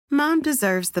Mom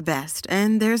deserves the best,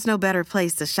 and there's no better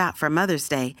place to shop for Mother's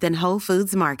Day than Whole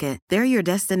Foods Market. They're your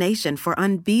destination for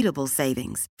unbeatable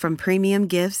savings, from premium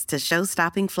gifts to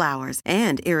show-stopping flowers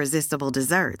and irresistible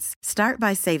desserts. Start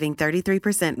by saving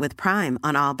 33% with Prime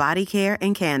on all body care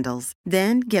and candles.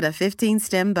 Then get a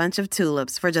 15-stem bunch of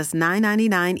tulips for just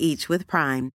 $9.99 each with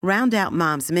Prime. Round out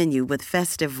Mom's menu with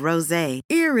festive rosé,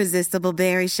 irresistible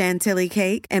berry chantilly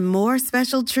cake, and more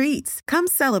special treats. Come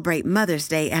celebrate Mother's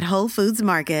Day at Whole Foods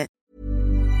Market.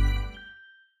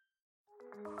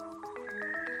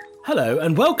 Hello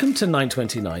and welcome to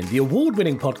 929, the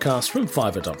award-winning podcast from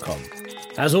Fiverr.com.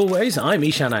 As always, I'm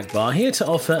Ishan Akbar, here to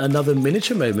offer another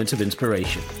miniature moment of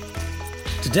inspiration.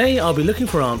 Today I'll be looking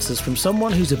for answers from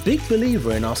someone who's a big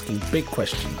believer in asking big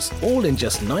questions, all in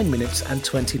just 9 minutes and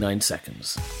 29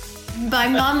 seconds. My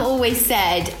mum always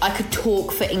said I could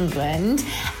talk for England,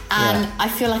 and I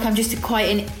feel like I'm just quite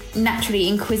a naturally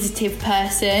inquisitive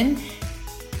person.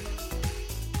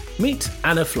 Meet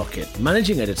Anna Flockett,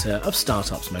 managing editor of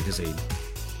Startups magazine.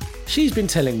 She's been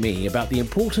telling me about the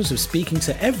importance of speaking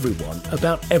to everyone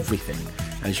about everything,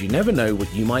 as you never know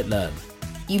what you might learn.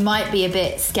 You might be a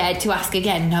bit scared to ask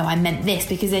again, no, I meant this,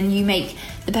 because then you make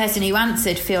the person who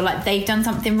answered feel like they've done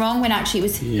something wrong when actually it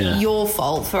was your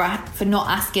fault for not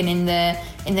asking in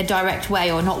the direct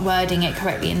way or not wording it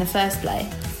correctly in the first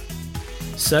place.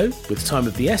 So, with time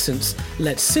of the essence,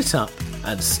 let's sit up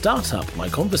and start up my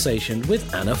conversation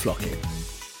with Anna Flockett.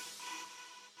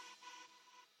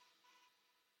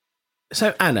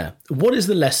 So, Anna, what is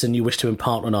the lesson you wish to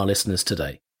impart on our listeners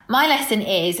today? My lesson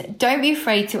is, don't be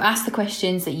afraid to ask the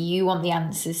questions that you want the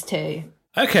answers to.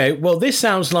 Okay, well, this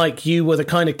sounds like you were the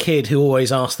kind of kid who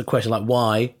always asked the question, like,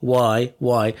 why?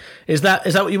 Is that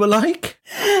what you were like?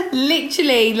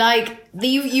 Literally, like,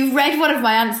 you read one of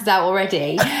my answers out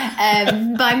already.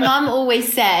 My mum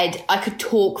always said I could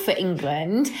talk for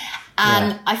England,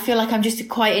 and I feel like I'm just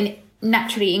quite a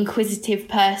naturally inquisitive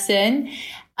person.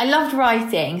 I loved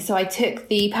writing, so I took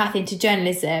the path into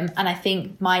journalism, and I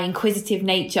think my inquisitive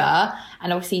nature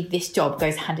and obviously this job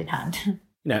goes hand in hand.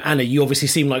 You know, Anna, you obviously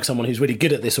seem like someone who's really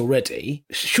good at this already.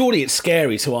 Surely it's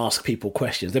scary to ask people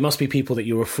questions. There must be people that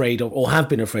you're afraid of or have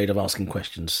been afraid of asking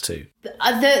questions to.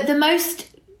 The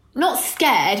most, not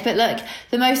scared, but like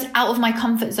the most out of my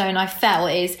comfort zone I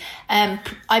felt is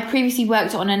I previously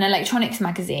worked on an electronics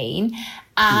magazine,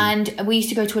 and we used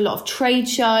to go to a lot of trade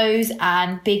shows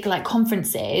and big like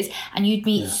conferences, and you'd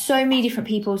meet so many different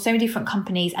people, so many different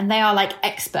companies, and they are like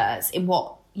experts in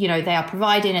what, you know, they are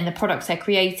providing and the products they're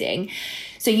creating.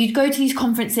 So you'd go to these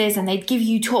conferences and they'd give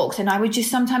you talks, and I would just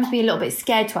sometimes be a little bit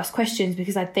scared to ask questions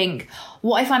because I'd think,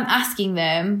 what if I'm asking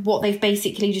them what they've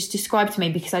basically just described to me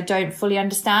because I don't fully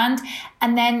understand?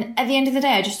 And then at the end of the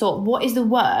day, I just thought, what is the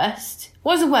worst?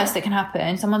 What is the worst that can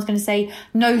happen? Someone's going to say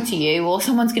no to you, or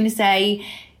someone's going to say,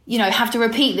 you know, have to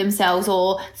repeat themselves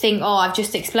or think, oh, I've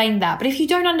just explained that. But if you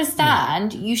don't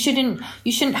understand, you shouldn't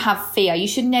have fear. You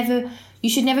should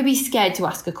never be scared to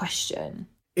ask a question.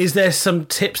 Is there some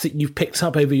tips that you've picked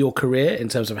up over your career in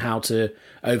terms of how to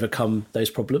overcome those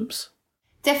problems?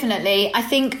 Definitely. I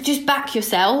think just back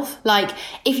yourself. Like,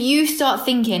 if you start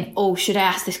thinking, oh, should I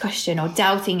ask this question, or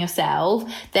doubting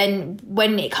yourself, then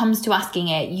when it comes to asking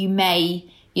it, you may,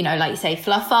 you know, like you say,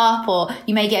 fluff up, or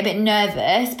you may get a bit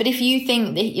nervous. But if you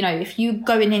think that, you know, if you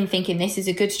go in thinking this is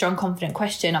a good, strong, confident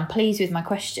question, I'm pleased with my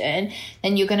question,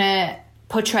 then you're going to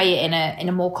portray it in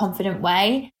a more confident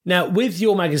way. Now, with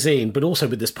your magazine, but also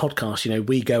with this podcast, you know,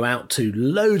 we go out to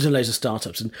loads and loads of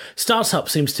startups, and startup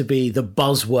seems to be the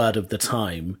buzzword of the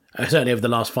time, certainly over the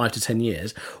last 5 to 10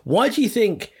 years. Why do you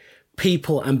think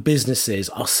people and businesses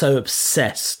are so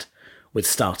obsessed with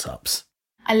startups?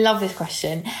 I love this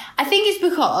question. I think it's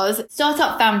because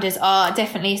startup founders are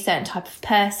definitely a certain type of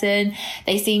person.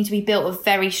 They seem to be built of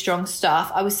very strong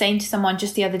stuff. I was saying to someone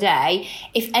just the other day,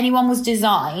 if anyone was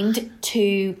designed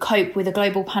to cope with a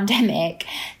global pandemic,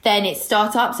 then it's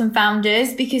startups and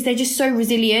founders, because they're just so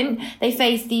resilient. They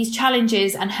face these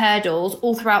challenges and hurdles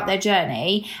all throughout their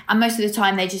journey. And most of the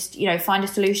time they just, you know, find a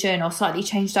solution or slightly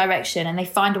change direction, and they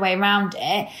find a way around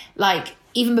it. Like,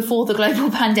 even before the global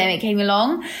pandemic came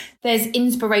along, there's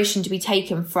inspiration to be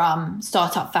taken from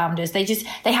startup founders. They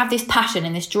have this passion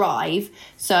and this drive.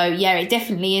 So yeah, it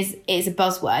definitely is a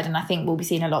buzzword, and I think we'll be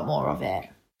seeing a lot more of it.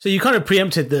 So you kind of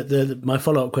preempted my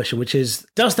follow-up question, which is,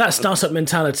 does that startup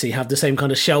mentality have the same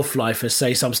kind of shelf life as,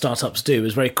 say, some startups do?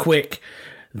 It's very quick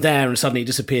there and suddenly it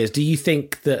disappears. Do you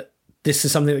think that this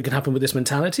is something that can happen with this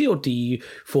mentality, or do you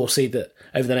foresee that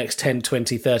over the next 10,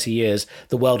 20, 30 years,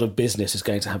 the world of business is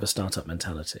going to have a startup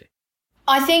mentality?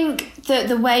 I think that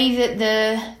the way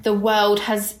that the world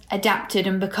has adapted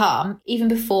and become, even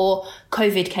before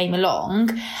COVID came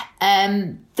along,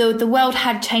 the world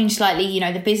had changed slightly. You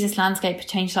know, the business landscape had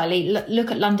changed slightly.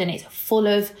 Look at London; it's full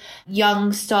of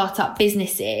young startup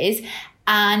businesses,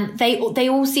 and they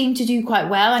all seem to do quite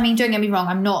well. I mean, don't get me wrong;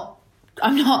 I'm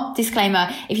not disclaimer.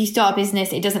 If you start a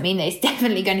business, it doesn't mean that it's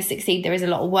definitely going to succeed. There is a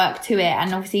lot of work to it,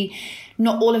 and obviously,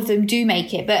 not all of them do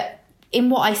make it, but in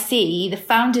what I see, the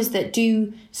founders that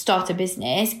do start a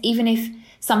business, even if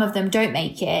some of them don't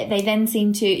make it, they then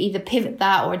seem to either pivot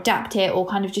that or adapt it or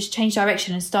kind of just change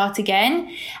direction and start again.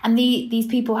 And these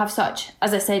people have such,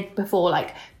 as I said before,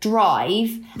 like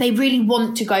drive. They really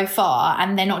want to go far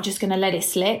and they're not just going to let it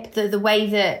slip. The way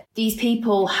that these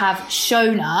people have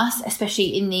shown us,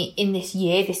 especially in this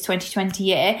year, this 2020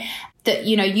 year, that,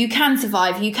 you know, you can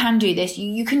survive, you can do this,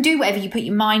 you can do whatever you put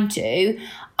your mind to.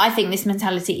 I think this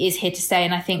mentality is here to stay,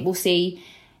 and I think we'll see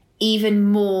even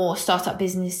more startup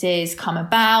businesses come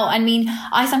about. I mean,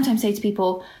 I sometimes say to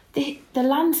people, the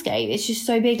landscape is just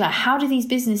so big. Like, how do these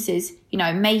businesses, you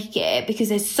know, make it? Because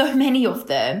there's so many of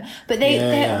them. But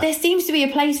there seems to be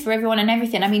a place for everyone and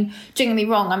everything. I mean, don't get me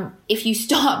wrong. If you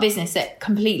start a business that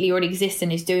completely already exists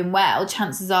and is doing well,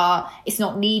 chances are it's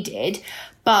not needed.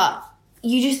 But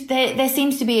there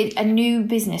seems to be a new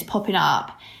business popping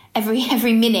up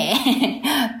every minute.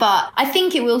 But I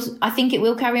think it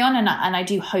will carry on, and I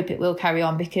do hope it will carry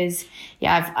on, because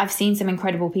I've seen some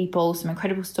incredible people, some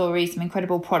incredible stories, some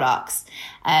incredible products,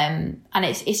 and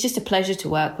it's just a pleasure to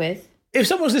work with. If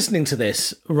someone's listening to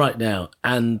this right now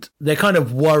and they're kind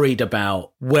of worried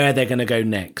about where they're going to go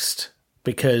next,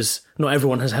 because not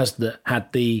everyone has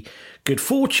had the good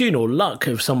fortune or luck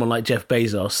of someone like Jeff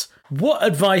Bezos, what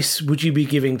advice would you be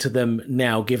giving to them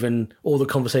now, given all the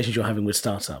conversations you're having with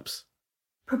startups?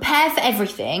 Prepare for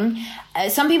everything.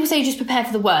 Some people say just prepare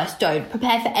for the worst. Don't.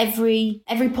 Prepare for every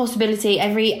possibility,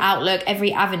 every outlook,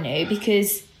 every avenue,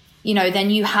 because, you know, then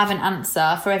you have an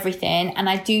answer for everything. And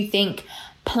I do think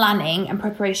planning and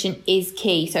preparation is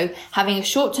key. So having a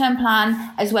short-term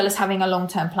plan as well as having a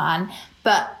long-term plan,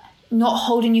 but not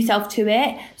holding yourself to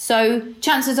it. So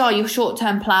chances are your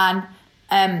short-term plan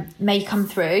may come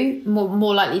through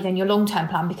more likely than your long-term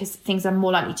plan, because things are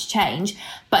more likely to change.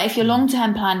 But if your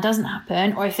long-term plan doesn't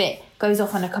happen, or if it goes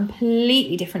off on a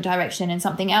completely different direction and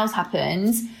something else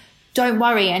happens, don't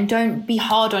worry and don't be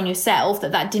hard on yourself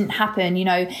that didn't happen. You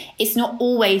know, it's not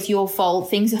always your fault.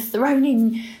 Things are thrown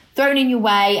in your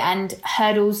way, and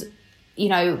hurdles, you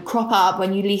know, crop up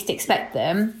when you least expect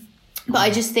them. But I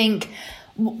just think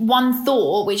one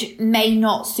thought, which may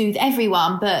not soothe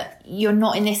everyone, but you're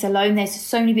not in this alone. There's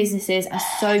so many businesses and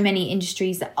so many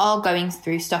industries that are going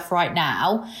through stuff right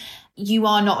now. You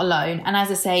are not alone. And as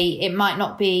I say, it might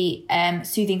not be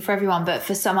soothing for everyone, but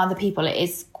for some other people, it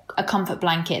is a comfort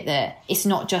blanket that it's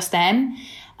not just them,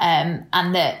 and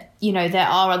that, you know, there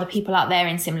are other people out there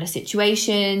in similar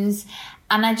situations.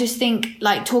 And I just think,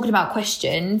 like, talking about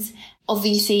questions,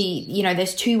 obviously, you know,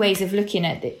 there's two ways of looking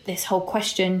at this whole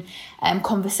question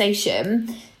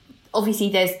conversation. Obviously,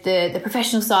 there's the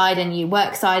professional side and your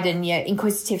work side and your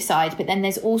inquisitive side. But then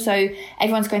there's also,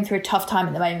 everyone's going through a tough time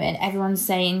at the moment. Everyone's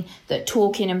saying that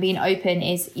talking and being open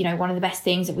is, you know, one of the best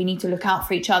things, that we need to look out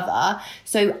for each other.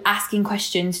 So asking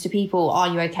questions to people, are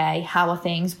you okay? How are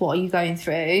things? What are you going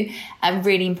through?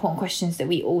 Really important questions that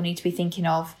we all need to be thinking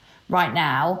of right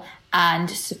now.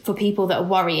 And for people that are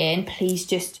worrying, please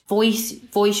just voice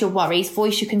your worries,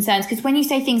 voice your concerns. Because when you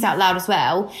say things out loud as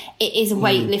well, it is a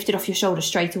weight lifted off your shoulders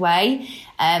straight away.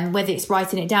 Whether it's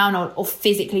writing it down or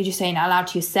physically just saying it out loud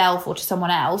to yourself or to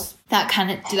someone else, that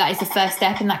is the first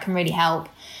step, and that can really help.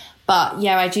 But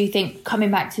yeah, I do think,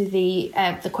 coming back to the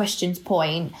questions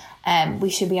point, we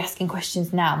should be asking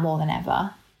questions now more than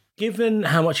ever. Given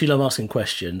how much you love asking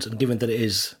questions, and given that it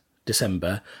is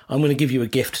December, I'm going to give you a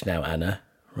gift now, Anna.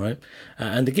 Right?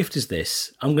 And the gift is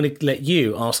this. I'm going to let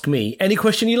you ask me any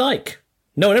question you like.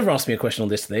 No one ever asked me a question on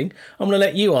this thing. I'm going to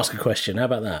let you ask a question. How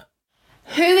about that?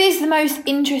 Who is the most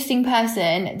interesting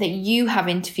person that you have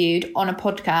interviewed on a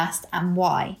podcast, and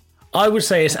why? I would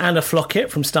say it's Anna Flockett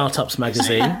from Startups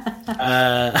Magazine.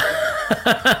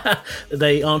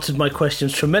 They answered my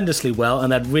questions tremendously well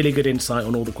and had really good insight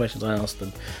on all the questions I asked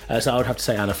them. So I would have to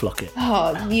say Anna Flockett.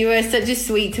 Oh, you are such a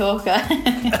sweet talker.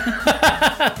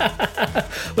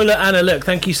 Well, look, Anna,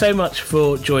 thank you so much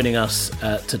for joining us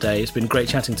today. It's been great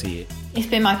chatting to you. It's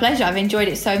been my pleasure. I've enjoyed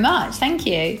it so much. Thank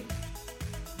you.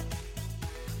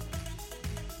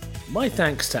 My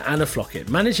thanks to Anna Flockett,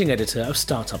 Managing Editor of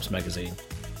Startups Magazine.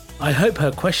 I hope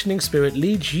her questioning spirit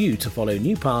leads you to follow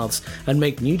new paths and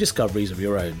make new discoveries of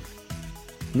your own.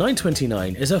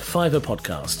 929 is a Fiverr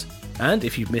podcast. And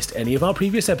if you've missed any of our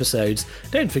previous episodes,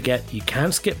 don't forget you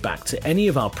can skip back to any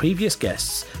of our previous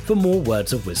guests for more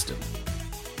words of wisdom.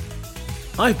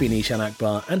 I've been Ishan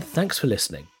Akbar, and thanks for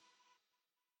listening.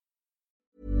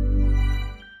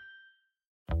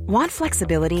 Want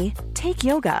flexibility? Take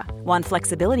yoga. Want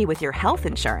flexibility with your health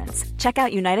insurance? Check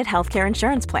out United Healthcare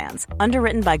Insurance Plans.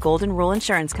 Underwritten by Golden Rule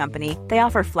Insurance Company, they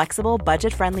offer flexible,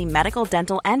 budget-friendly medical,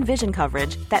 dental, and vision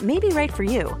coverage that may be right for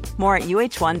you. More at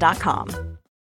uh1.com.